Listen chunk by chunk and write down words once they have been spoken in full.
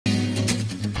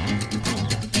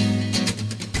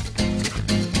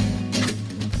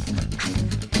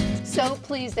So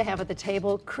pleased to have at the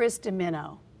table Chris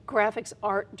Dimino, graphics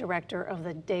art director of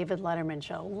the David Letterman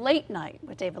Show, Late Night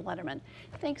with David Letterman.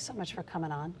 Thanks so much for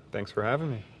coming on. Thanks for having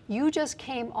me. You just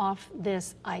came off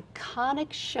this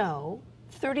iconic show,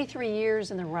 33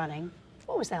 years in the running.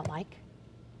 What was that like?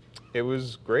 It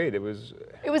was great. It was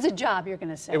a job, you're going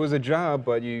to say. It was a job,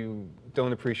 but you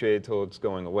don't appreciate it till it's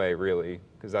going away, really,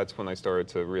 because that's when I started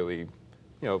to really, you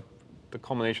know, the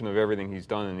culmination of everything he's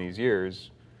done in these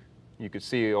years. You could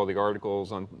see all the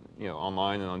articles on, you know,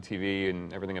 online and on TV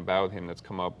and everything about him that's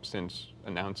come up since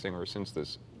announcing or since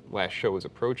this last show was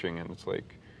approaching, and it's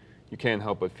like you can't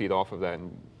help but feed off of that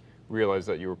and realize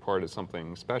that you were part of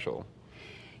something special.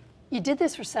 You did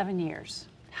this for 7 years.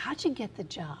 How'd you get the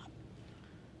job?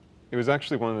 It was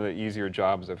actually one of the easier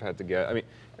jobs I've had to get. I mean,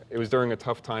 it was during a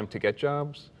tough time to get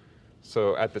jobs.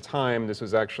 So at the time, this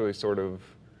was actually sort of,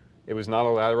 it was not a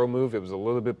lateral move. It was a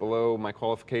little bit below my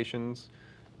qualifications.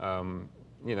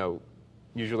 You know,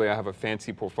 usually I have a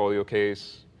fancy portfolio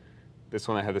case. This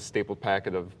one I had a stapled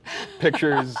packet of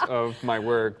pictures of my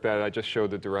work that I just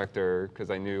showed the director because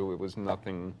I knew it was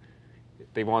nothing.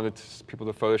 They wanted people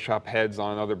to Photoshop heads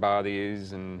on other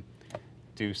bodies and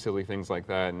do silly things like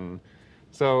that. And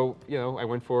so, you know, I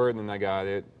went for it and then I got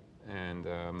it. And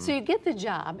so you get the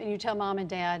job and you tell mom and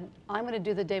dad, I'm going to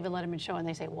do the David Letterman Show, and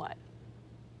they say what?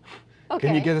 Okay.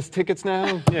 Can you get us tickets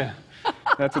now? Yeah,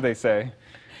 that's what they say.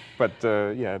 But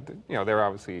yeah, you know, they're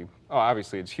obviously,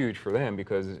 obviously it's huge for them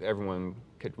because everyone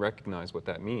could recognize what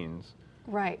that means.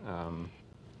 Right.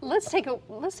 Let's take a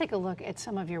look at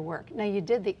some of your work. Now, you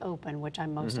did the Open, which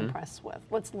I'm most impressed with.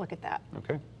 Let's look at that.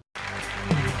 Okay.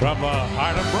 From the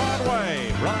heart of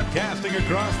Broadway, broadcasting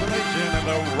across the nation and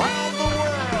around the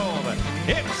world,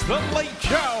 it's The Late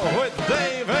Show with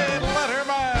David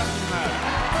Letterman.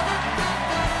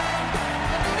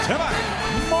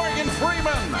 Tonight, Morgan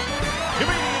Freeman,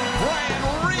 comedian Brian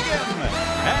Regan,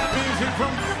 and music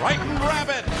from Frightened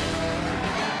Rabbit.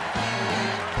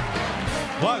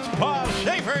 Plus Paul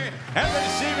Schaefer and the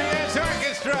CBS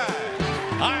Orchestra.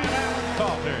 I'm Alan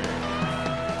Coulter.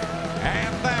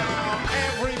 And now,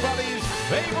 everybody's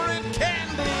favorite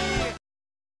candy.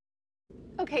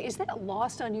 Okay, is that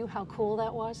lost on you how cool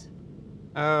that was?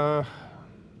 A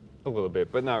little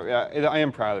bit, but no, I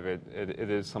am proud of it. It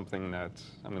is something that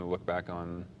I'm going to look back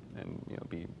on and, you know,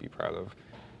 be proud of.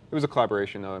 It was a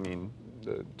collaboration, though. I mean,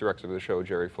 the director of the show,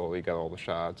 Jerry Foley, got all the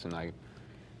shots, and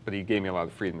but he gave me a lot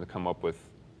of freedom to come up with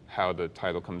how the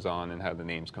title comes on and how the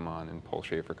names come on, and Paul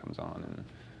Schaefer comes on,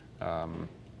 and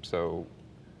so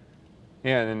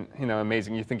yeah, and you know,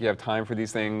 amazing. You think you have time for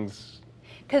these things?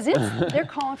 Because they're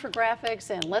calling for graphics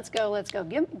and let's go, let's go.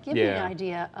 Give me an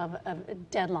idea of a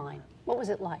deadline. What was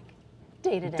it like,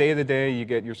 day to day? Day to day, you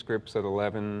get your scripts at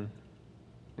 11.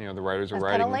 You know, the writers are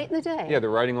writing. Kind of late in the day. Yeah,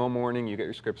 they're writing all morning. You get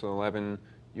your scripts at 11.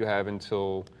 You have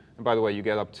until, and by the way, you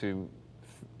get up to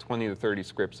 20 to 30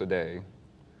 scripts a day.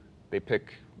 They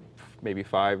pick maybe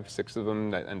 5, 6 of them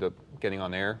that end up getting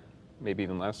on air, maybe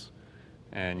even less,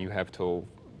 and you have till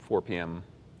 4 p.m.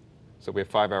 So we have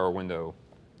a 5-hour window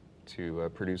to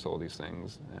produce all these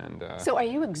things. And so are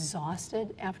you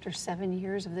exhausted after 7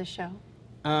 years of this show?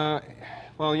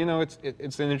 Well, you know,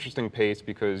 it's an interesting pace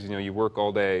because, you know, you work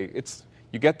all day.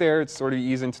 You get there, it's sort of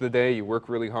ease into the day, you work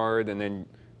really hard, and then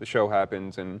the show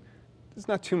happens, and there's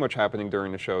not too much happening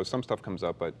during the show. Some stuff comes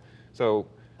up, but so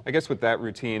I guess with that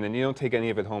routine, and you don't take any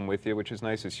of it home with you, which is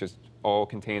nice. It's just all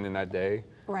contained in that day.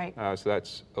 Right. So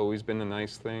that's always been a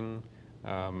nice thing.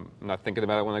 I'm not thinking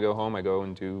about it when I go home. I go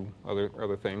and do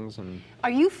other things. And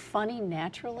are you funny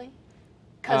naturally?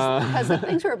 Because the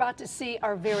things we're about to see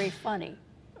are very funny.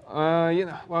 You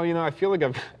know, well, you know, I feel like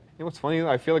you know what's funny?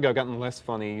 I feel like I've gotten less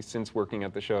funny since working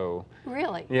at the show.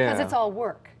 Really? Yeah. Because it's all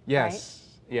work. Yes.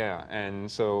 Right? Yeah. And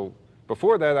so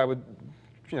before that, I would,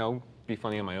 you know, be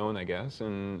funny on my own, I guess,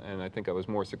 and I think I was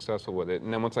more successful with it.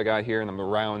 And then once I got here and I'm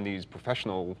around these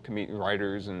professional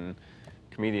writers and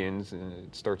comedians, and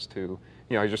it starts to,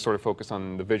 you know, I just sort of focus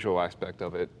on the visual aspect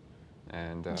of it.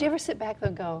 And do you ever sit back though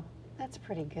and go, that's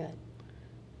pretty good?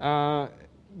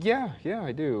 Yeah,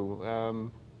 I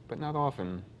do, but not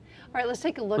often. All right, let's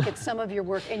take a look at some of your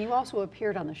work, and you also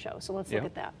appeared on the show, so let's look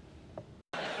at that.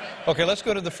 Okay, let's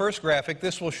go to the first graphic.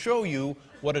 This will show you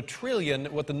what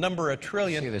the number a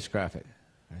trillion. See this graphic.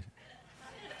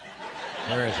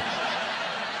 Where is it?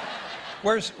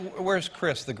 Where's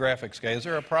Chris, the graphics guy? Is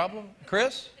there a problem?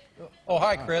 Chris? Oh,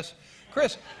 hi, Chris.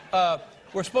 Chris,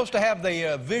 we're supposed to have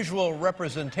the visual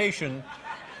representation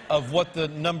of what the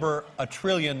number a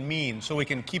trillion means, so we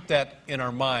can keep that in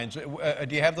our minds.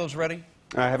 Do you have those ready?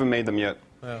 I haven't made them yet.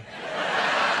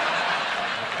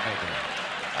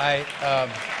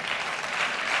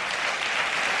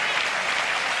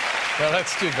 Well,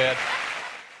 that's too bad.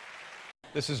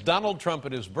 This is Donald Trump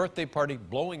at his birthday party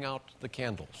blowing out the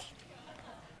candles.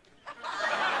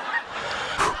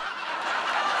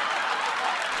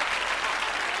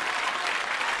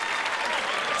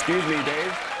 Excuse me,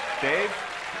 Dave. Dave?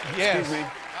 Yes. Excuse me.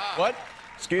 What?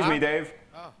 Excuse me, Dave.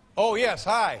 Oh, yes,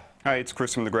 hi. Hi, it's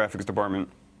Chris from the graphics department.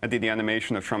 I did the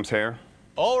animation of Trump's hair.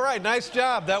 All right, nice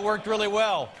job. That worked really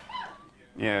well.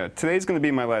 Yeah, today's going to be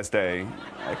my last day.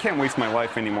 I can't waste my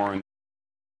life anymore.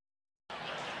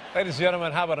 Ladies and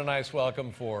gentlemen, how about a nice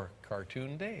welcome for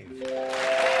Cartoon Dave?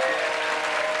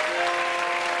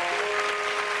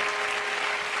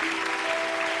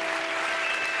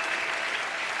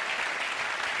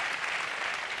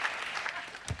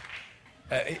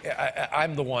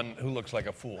 I'm the one who looks like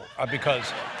a fool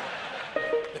because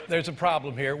there's a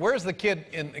problem here. Where's the kid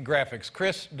in graphics?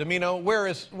 Chris Dimino? Where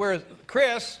is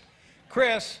Chris?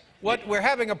 Chris, we're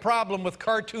having a problem with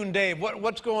Cartoon Dave.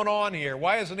 What's going on here?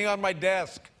 Why isn't he on my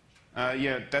desk?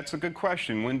 Yeah, that's a good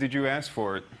question. When did you ask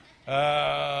for it?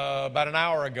 About an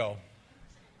hour ago.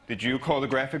 Did you call the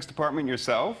graphics department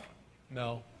yourself?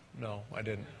 No, I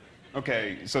didn't.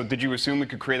 Okay, so did you assume we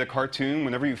could create a cartoon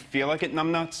whenever you feel like it,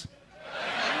 numbnuts?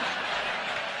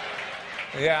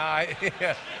 Yeah,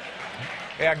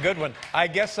 yeah, good one. I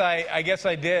guess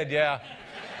I did. Yeah.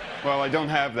 Well, I don't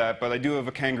have that, but I do have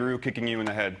a kangaroo kicking you in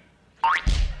the head.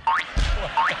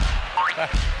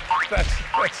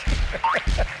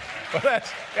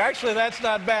 Actually, that's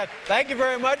not bad. Thank you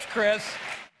very much, Chris.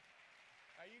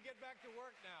 You get back to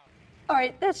work now. All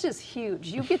right, that's just huge.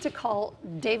 You get to call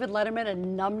David Letterman a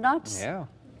numbnuts? Yeah.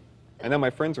 I know my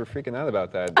friends were freaking out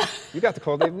about that. You got to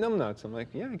call Dave numbnuts. I'm like,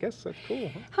 yeah, I guess that's cool.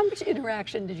 Huh? How much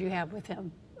interaction did you have with him?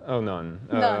 Oh, none.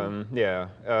 None. Yeah.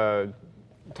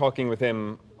 Talking with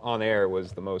him on air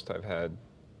was the most I've had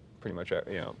pretty much,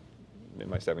 in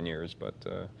my 7 years. But,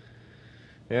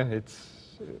 yeah,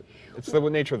 it's the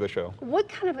nature of the show. What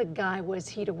kind of a guy was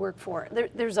he to work for?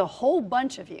 There's a whole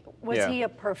bunch of you. Was he a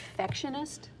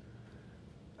perfectionist?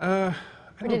 I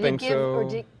don't think so. Or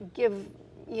did he give,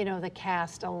 the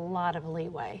cast a lot of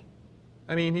leeway?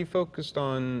 I mean, he focused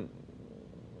on,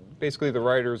 basically the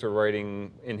writers are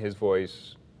writing in his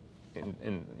voice,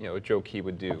 in a joke he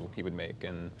would make.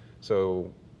 And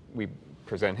so we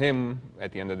present him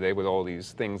at the end of the day with all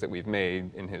these things that we've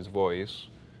made in his voice.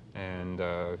 And,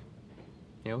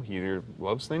 he either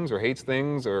loves things or hates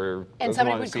things or and doesn't somebody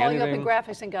want would to see call you up anything. in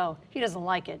graphics and go, he doesn't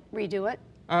like it, redo it?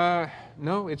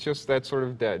 No, it's just that sort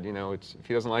of dead. If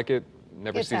he doesn't like it,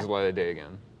 never It's sees that. the light of day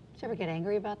again. Did you ever get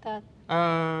angry about that?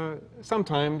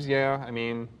 Sometimes, yeah. I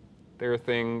mean, there are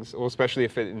things, well, especially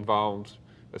if it involves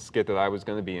a skit that I was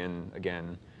going to be in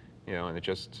again, and it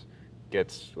just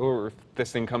gets, or if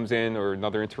this thing comes in, or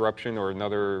another interruption, or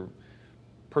another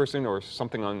person, or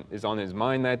something is on his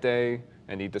mind that day,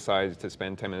 and he decides to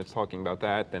spend 10 minutes talking about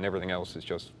that, then everything else is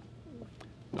just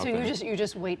nothing. So you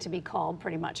just wait to be called,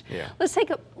 pretty much. Yeah. Let's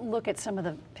take a look at some of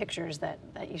the pictures that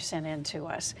you sent in to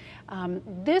us.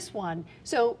 This one,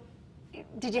 so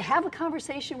did you have a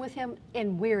conversation with him,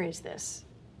 and where is this?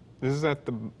 This is at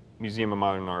the Museum of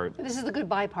Modern Art. This is the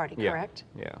goodbye party, Yeah, correct?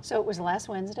 yeah. So it was last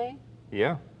Wednesday?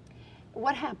 Yeah.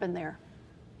 What happened there?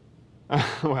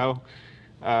 Well,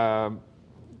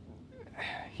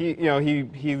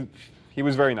 he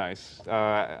was very nice.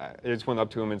 I just went up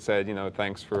to him and said,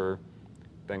 thanks for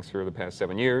the past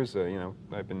 7 years.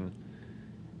 I've been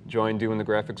enjoying doing the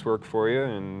graphics work for you.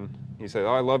 And he said,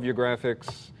 oh, I love your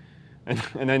graphics.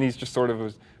 And then he's just sort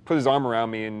of put his arm around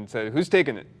me and said, who's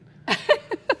taking it?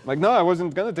 Like, no, I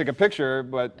wasn't going to take a picture,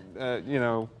 but,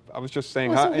 I was just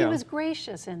saying hi. So he was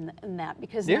gracious in that,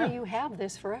 because now you have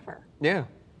this forever. Yeah.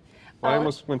 Well, I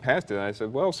almost went past it. And I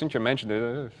said, well, since you mentioned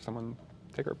it, someone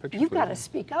take our picture. You've got to please.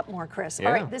 speak up more, Chris. Yeah.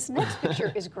 All right, this next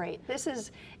picture is great. This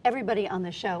is everybody on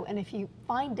the show. And if you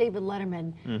find David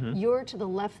Letterman, you're to the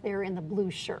left there in the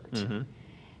blue shirt.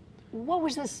 What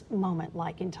was this moment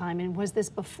like in time? And was this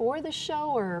before the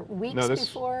show or weeks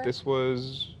before? This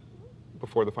was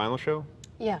before the final show.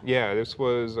 Yeah. Yeah, this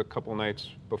was a couple nights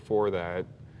before that.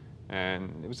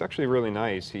 And it was actually really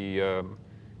nice. He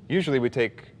usually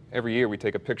every year we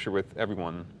take a picture with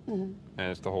everyone, and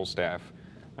it's the whole staff.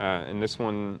 And this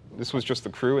was just the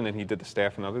crew, and then he did the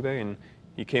staff another day, and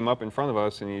he came up in front of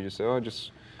us and he just said, oh, I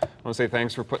just want to say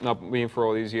thanks for putting up with me for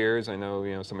all these years. I know,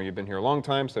 some of you have been here a long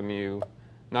time, some of you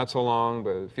not so long,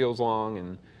 but it feels long.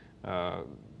 And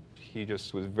he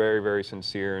just was very, very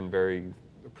sincere and very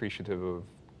appreciative of,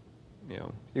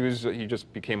 he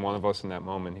just became one of us in that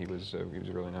moment. He was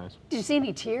really nice. Did you see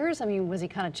any tears? I mean, was he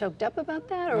kind of choked up about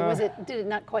that, or did it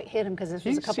not quite hit him because this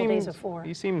was a couple days before?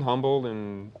 He seemed humbled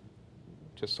and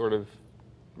just sort of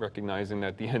recognizing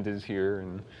that the end is here,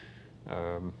 and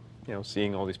you know,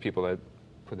 seeing all these people that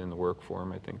put in the work for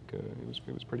him, I think it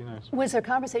was pretty nice. Was there a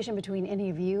conversation between any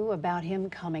of you about him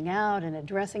coming out and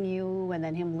addressing you and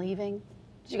then him leaving?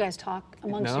 Did you guys talk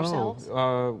amongst yourselves?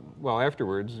 Well,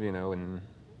 afterwards, you know, and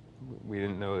we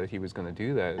didn't know that he was going to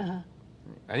do that.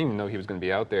 I didn't even know he was going to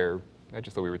be out there. I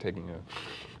just thought we were taking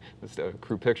a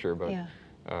crew picture,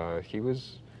 but he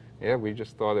was, yeah, we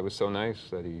just thought it was so nice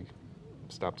that he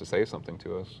stopped to say something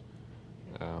to us.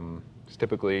 'Cause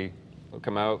typically, he'll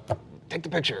come out, take the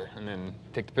picture, and then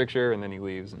take the picture, and then he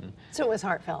leaves. And So it was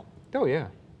heartfelt. oh, yeah.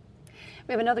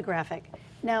 We have another graphic.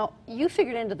 Now, you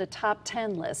figured into the top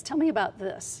 10 list. Tell me about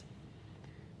this.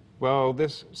 Well,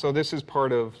 this is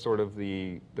part of sort of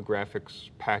the graphics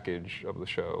package of the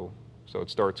show. So it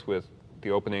starts with the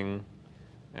opening,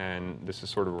 and this is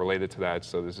sort of related to that.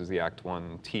 So this is the Act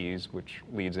 1 tease, which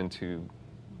leads into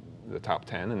the top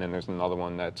 10, and then there's another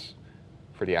one that's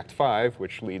for the Act 5,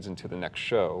 which leads into the next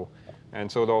show.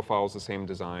 And so it all follows the same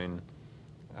design.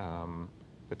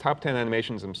 The top 10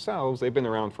 animations themselves, they've been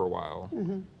around for a while,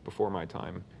 before my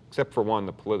time, except for one,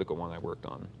 the political one I worked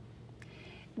on.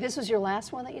 This was your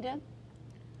last one that you did?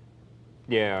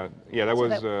 Yeah, that So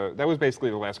was that was basically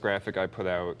the last graphic I put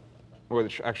out,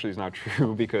 which actually is not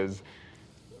true because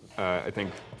I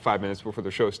think 5 minutes before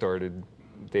the show started,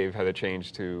 Dave had a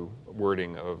change to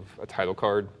wording of a title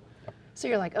card. So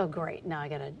you're like, oh great, now I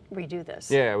gotta redo this.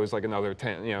 Yeah, it was like another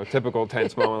typical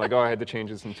tense moment, like, oh, I had to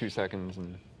change this in 2 seconds.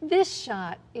 And This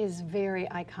shot is very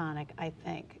iconic, I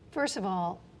think. First of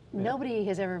all, nobody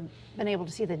has ever been able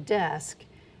to see the desk.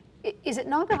 Is it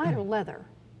Naugahyde or leather?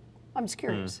 I'm just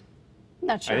curious.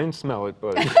 Not sure. I didn't smell it,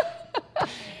 but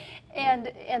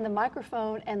And the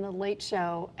microphone and the late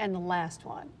show and the last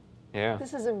one. yeah.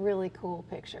 This is a really cool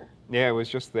picture. Yeah, it was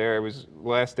just there. It was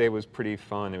last day was pretty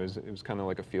fun. It was kind of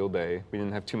like a field day. We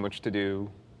didn't have too much to do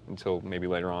until maybe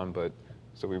later on, but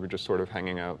so we were just sort of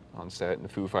hanging out on set, and the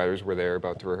Foo Fighters were there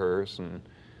about to rehearse, and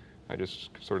I just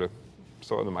sort of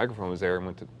saw the microphone was there and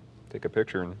went to take a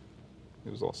picture, and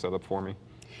it was all set up for me.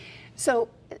 So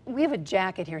we have a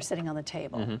jacket here sitting on the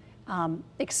table.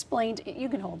 You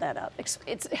can hold that up.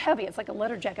 It's heavy. It's like a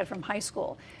letter jacket from high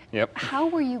school. Yep. How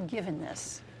were you given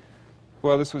this?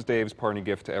 Well, this was Dave's parting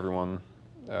gift to everyone,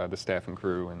 the staff and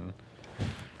crew, and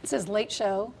It says Late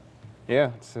Show, yeah,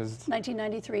 it says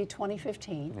 1993,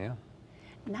 2015. yeah.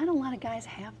 Not a lot of guys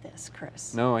have this,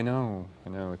 Chris. No, I know.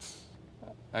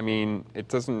 I mean, it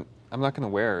doesn't. I'm not going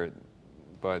to wear it,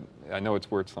 but I know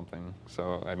it's worth something.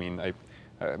 So I mean, maybe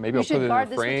You I'll should put it in guard a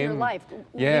this frame. with your life,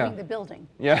 Yeah. leaving the building.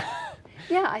 Yeah.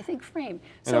 Yeah, I think frame.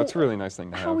 I know, it's a really nice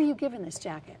thing to have. How were you given this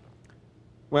jacket?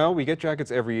 Well, we get jackets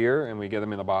every year, and we get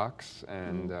them in a box,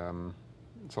 and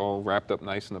it's all wrapped up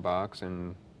nice in the box,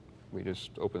 and we just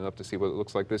open it up to see what it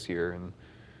looks like this year. And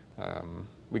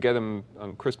we get them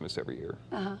on Christmas every year.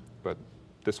 But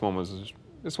this one's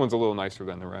a little nicer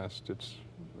than the rest. It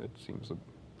seems a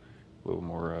little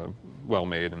more well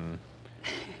made and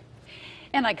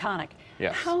And iconic.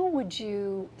 Yes. How would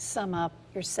you sum up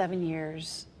your 7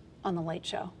 years on The Late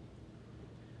Show?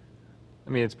 I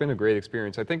mean, it's been a great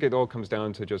experience. I think it all comes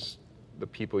down to just the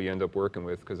people you end up working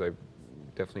with, because I've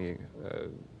definitely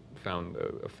found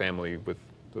a family with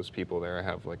those people there. I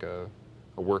have like a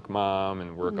work mom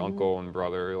and work uncle and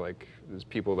brother. Like, there's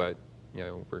people that,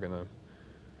 we're gonna,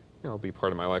 be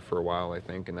part of my life for a while, I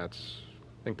think, and I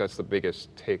think that's the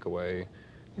biggest takeaway.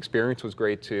 Experience was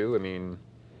great too. I mean,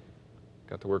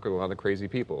 got to work with a lot of crazy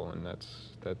people, and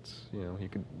that's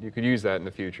you could use that in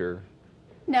the future.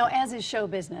 Now, as is show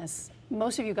business,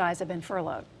 most of you guys have been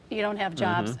furloughed. You don't have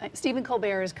jobs. Stephen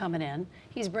Colbert is coming in.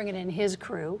 He's bringing in his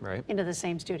crew into the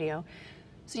same studio.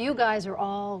 So you guys are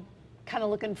all kind of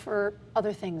looking for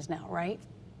other things now, right?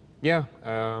 Yeah.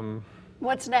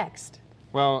 What's next?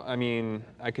 Well, I mean,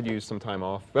 I could use some time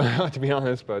off, to be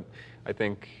honest, but I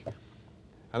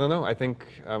don't know. I think,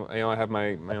 I have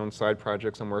my own side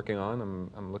projects I'm working on.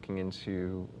 I'm looking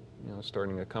into,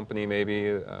 starting a company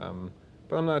maybe,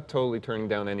 but I'm not totally turning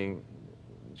down any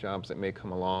jobs that may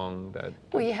come along that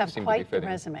Well, you have seem to be quite the fitting.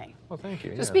 resume. Well, thank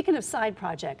you. So Yeah. speaking of side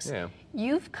projects, Yeah.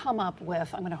 you've come up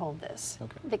with, I'm going to hold this,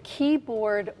 Okay. the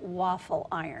keyboard waffle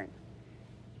iron.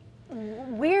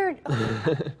 Where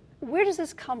does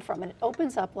this come from? And it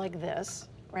opens up like this,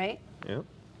 right? Yeah.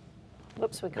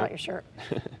 Whoops, we caught your shirt.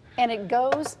 And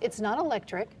it's not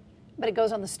electric, but it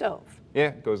goes on the stove. Yeah,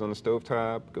 it goes on the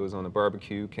stovetop, goes on the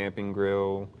barbecue, camping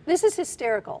grill. This is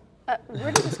hysterical.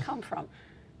 Where did this come from?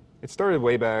 It started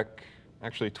way back,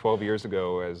 actually 12 years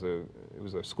ago, it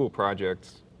was a school project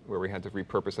where we had to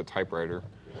repurpose a typewriter,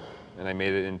 and I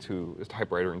made a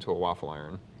typewriter into a waffle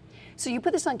iron. So you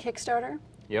put this on Kickstarter,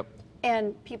 Yep.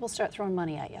 and people start throwing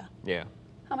money at you. Yeah.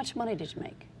 How much money did you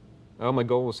make? Well, my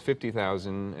goal was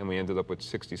 50,000, and we ended up with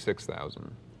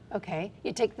 66,000. Okay,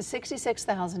 you take the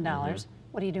 $66,000.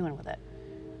 What are you doing with it?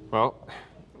 Well,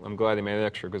 I'm glad I made it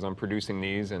extra because I'm producing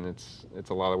these, and it's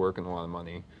a lot of work and a lot of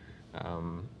money.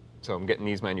 So I'm getting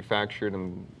these manufactured.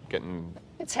 I'm getting.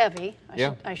 It's heavy.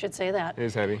 Yeah. I should say that. It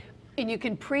is heavy. And you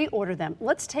can pre-order them.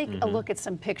 Let's take a look at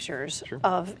some pictures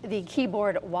of the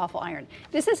keyboard waffle iron.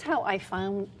 This is how I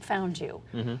found you.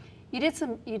 You did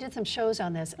some shows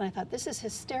on this, and I thought, this is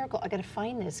hysterical. I got to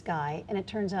find this guy, and it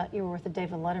turns out you were with the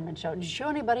David Letterman show. Did you show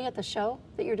anybody at the show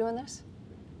that you're doing this?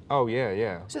 Oh yeah,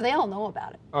 yeah. So they all know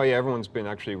about it. Oh yeah, everyone's been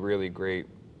actually really great.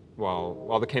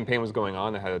 While the campaign was going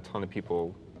on, I had a ton of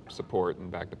people support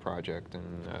and back the project,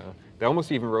 and they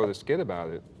almost even wrote a skit about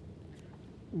it.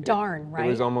 Darn, right? It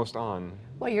was almost on.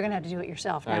 Well, you're going to have to do it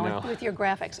yourself I now know. with your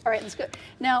graphics. All right, let's go.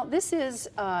 Now, this is,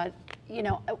 you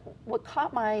know, what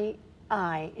caught my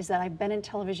eye is that I've been in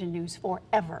television news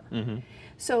forever.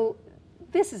 So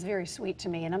this is very sweet to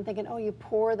me, and I'm thinking, oh, you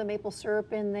pour the maple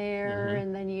syrup in there,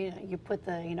 and then you put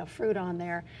the fruit on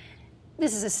there.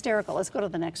 This is hysterical. Let's go to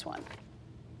the next one.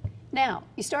 Now,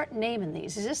 you start naming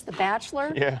these. Is this the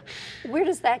Bachelor? Yeah. Where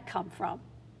does that come from?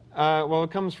 Well,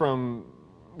 it comes from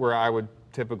where I would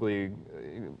typically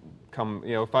come.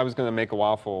 You know, if I was going to make a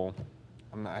waffle,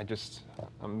 I'm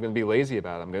going to be lazy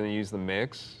about it. I'm going to use the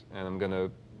mix, and I'm going to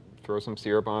throw some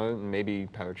syrup on it, and maybe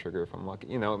powdered sugar if I'm lucky.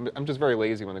 You know, I'm just very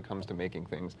lazy when it comes to making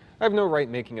things. I have no right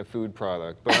making a food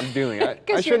product, but I'm doing it.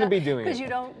 I shouldn't be doing it. Because you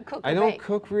don't cook or I don't bake.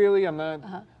 cook really. I'm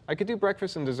not. I could do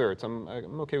breakfast and desserts. I'm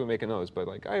okay with making those, but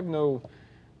like I have no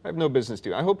business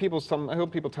to. I hope people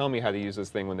tell me how to use this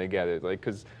thing when they get it, like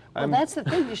because Well, that's the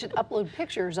thing. You should upload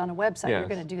pictures on a website. Yes. You're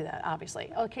going to do that,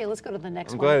 obviously. Okay, let's go to the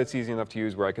next I'm one. glad it's easy enough to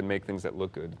use where I can make things that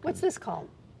look good. What's this called?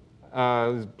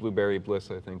 This is Blueberry Bliss,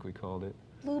 I think we called it.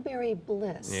 Blueberry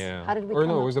Bliss. Yeah. How did we Or come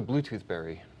no, up? it was a Bluetooth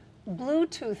berry.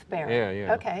 Bluetooth berry. Yeah,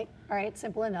 yeah. Okay. All right.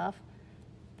 Simple enough.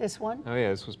 This one. Oh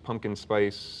yeah, this was pumpkin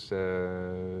spice.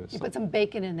 You put some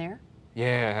bacon in there.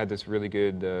 Yeah, I had this really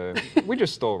good. We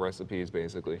just stole recipes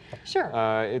basically. Sure.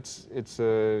 It's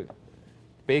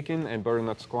bacon and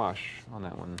butternut squash on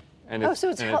that one. And Oh, so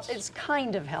it's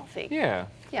kind of healthy. Yeah.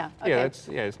 Yeah. Okay.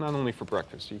 Yeah, it's not only for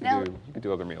breakfast. You Now- could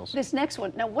do other meals. This next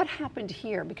one. Now, what happened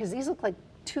here? Because these look like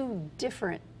two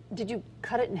different. Did you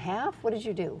cut it in half? What did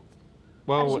you do?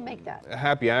 Well, did you make that? A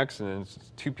happy accident.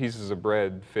 Two pieces of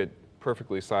bread fit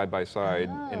perfectly side by side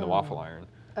in the waffle iron.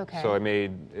 Okay. So I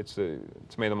made it's a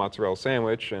tomato mozzarella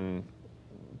sandwich, and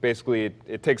basically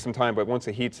it takes some time, but once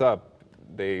it heats up,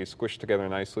 they squish together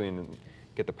nicely and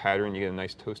get the pattern. You get a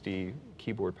nice toasty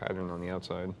keyboard pattern on the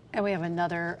outside. And we have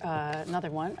another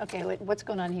one. Okay, what's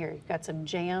going on here? You've got some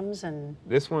jams and.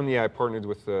 This one, yeah, I partnered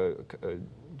with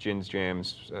Gin's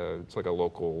Jams. It's like a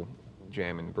local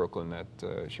jam in Brooklyn that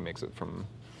she makes it from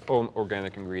all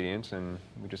organic ingredients, and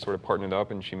we just sort of partnered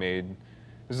up, and she made.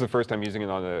 This is the first time using it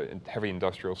on a heavy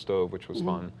industrial stove, which was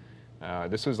fun.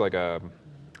 This was like I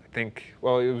think,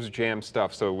 well, it was jam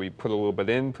stuff, so we put a little bit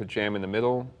in, put jam in the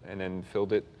middle, and then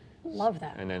filled it. Love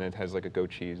that. And then it has like a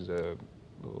goat cheese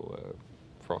little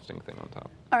frosting thing on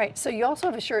top. All right, so you also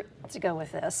have a shirt to go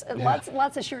with this.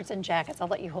 Lots of shirts and jackets. I'll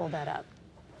let you hold that up.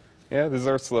 Yeah, this is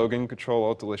our slogan, Control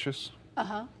Alt Delicious.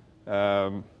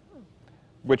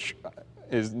 Which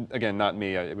is, again, not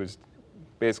me. It was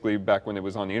basically back when it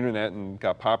was on the internet and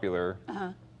got popular.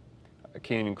 I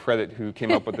can't even credit who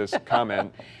came up with this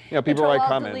comment. You know, people Control write Alt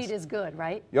comments. Delete is good,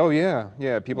 right? Oh yeah,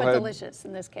 yeah. People But had delicious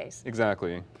in this case.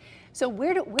 exactly. So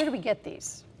where do we get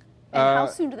these? And how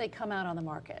soon do they come out on the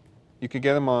market? You could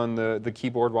get them on the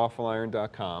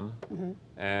keyboardwaffleiron.com,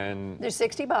 and They're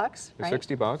 $60, they're right?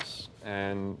 $60,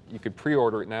 and you could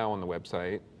pre-order it now on the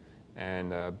website,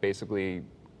 and basically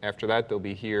after that they'll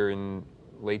be here in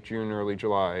late June, early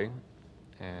July,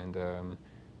 and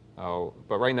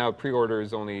but right now pre-order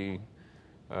is only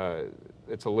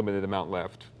it's a limited amount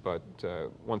left, but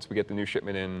once we get the new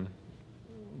shipment in,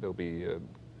 there'll be a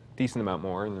decent amount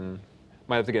more, and then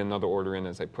might have to get another order in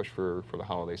as I push for the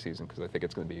holiday season, because I think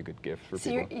it's going to be a good gift for So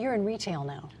people. you're in retail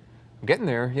now. I'm getting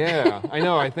there, yeah. I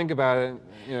know, I think about it,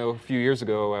 you know, a few years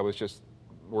ago I was just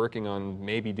working on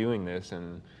maybe doing this,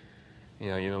 and you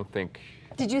know, you don't think.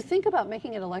 Did you think about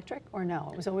making it electric or no?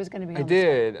 It was always going to be on I the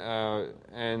did,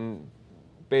 and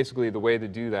basically the way to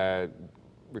do that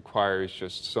requires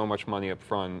just so much money up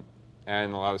front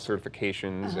and a lot of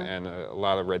certifications and a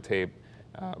lot of red tape,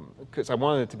 because I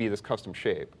wanted it to be this custom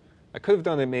shape. I could have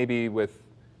done it maybe with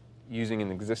using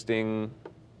an existing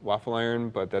waffle iron,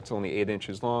 but that's only 8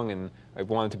 inches long, and I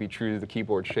wanted to be true to the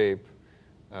keyboard shape.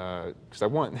 Because I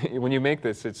want, when you make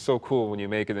this, it's so cool when you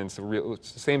make it, and it's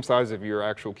the same size of your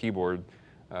actual keyboard.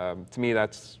 To me,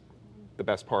 that's the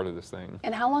best part of this thing.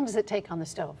 And how long does it take on the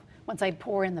stove once I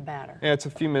pour in the batter? Yeah, it's a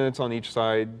few minutes on each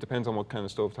side. Depends on what kind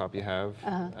of stovetop you have.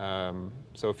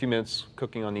 So a few minutes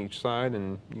cooking on each side,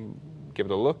 and you give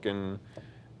it a look, and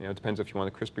it depends if you want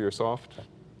it crispy or soft.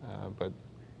 But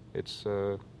it's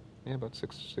about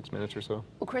six minutes or so.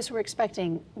 Well, Chris, we're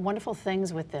expecting wonderful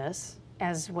things with this,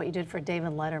 as what you did for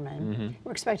David Letterman.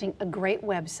 We're expecting a great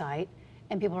website,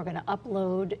 and people are going to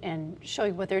upload and show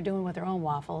you what they're doing with their own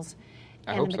waffles.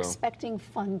 I And hope I'm so. expecting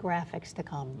fun graphics to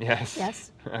come. Yes.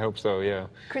 Yes? I hope so, yeah.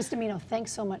 Chris Dimino,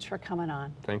 thanks so much for coming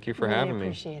on. Thank you for Really having me.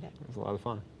 appreciate it. It was a lot of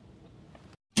fun.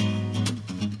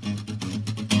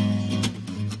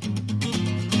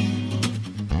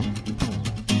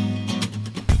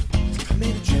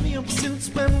 Made a trivial pursuit,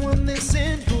 spend one this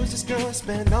in. Who is this girl?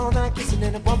 Spend all night kissing,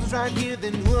 and if Walter's right here,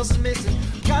 then who else is missing?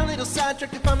 Got a little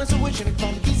sidetracked if I'm so wishing I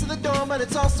found the keys to the door, but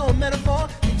it's also a metaphor.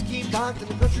 Things keep locked in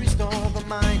the grocery store, but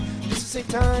mine just to save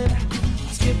time. I'll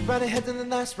skip right ahead to the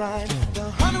last ride. The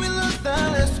harder we look, the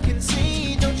less we can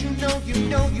see. Don't you know, you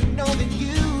know, you